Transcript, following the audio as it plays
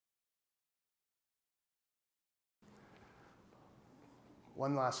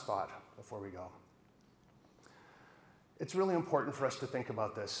one last thought before we go. It's really important for us to think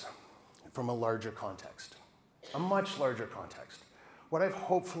about this from a larger context, a much larger context. What I've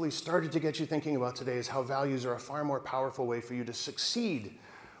hopefully started to get you thinking about today is how values are a far more powerful way for you to succeed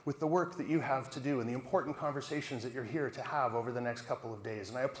with the work that you have to do and the important conversations that you're here to have over the next couple of days.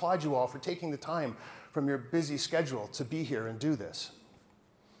 And I applaud you all for taking the time from your busy schedule to be here and do this.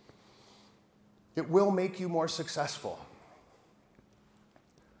 It will make you more successful.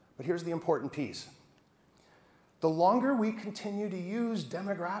 But here's the important piece. The longer we continue to use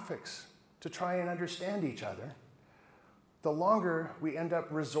demographics to try and understand each other, the longer we end up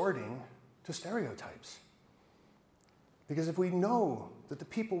resorting to stereotypes. Because if we know that the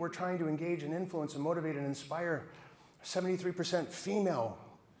people we're trying to engage and influence and motivate and inspire are 73% female,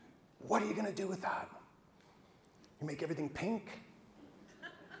 what are you going to do with that? You make everything pink?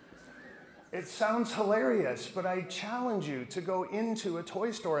 It sounds hilarious, but I challenge you to go into a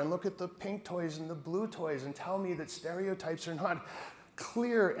toy store and look at the pink toys and the blue toys and tell me that stereotypes are not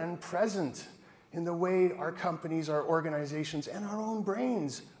clear and present in the way our companies, our organizations, and our own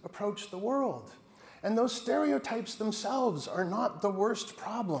brains approach the world. And those stereotypes themselves are not the worst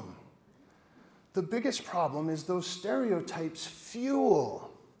problem. The biggest problem is those stereotypes fuel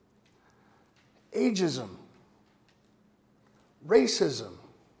ageism, racism,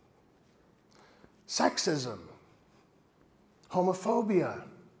 sexism, homophobia, ...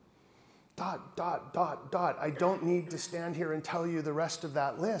 I don't need to stand here and tell you the rest of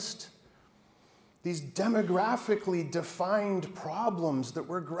that list. These demographically defined problems that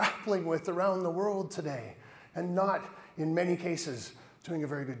we're grappling with around the world today, and not, in many cases, doing a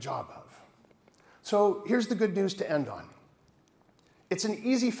very good job of. So here's the good news to end on. It's an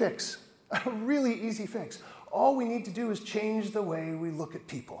easy fix, a really easy fix. All we need to do is change the way we look at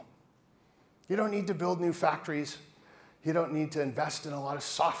people. You don't need to build new factories. You don't need to invest in a lot of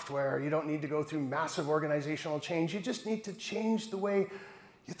software. You don't need to go through massive organizational change. You just need to change the way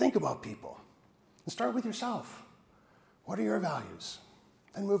you think about people. And start with yourself. What are your values?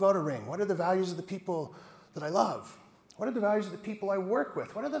 Then move out a ring. What are the values of the people that I love? What are the values of the people I work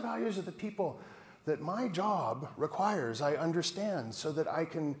with? What are the values of the people that my job requires I understand so that I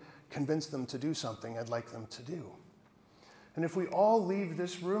can convince them to do something I'd like them to do? And if we all leave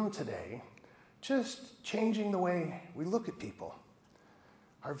this room today just changing the way we look at people,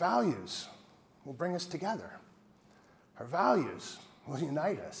 our values will bring us together. Our values will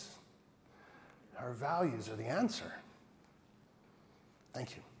unite us. Our values are the answer.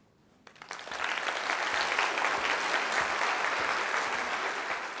 Thank you.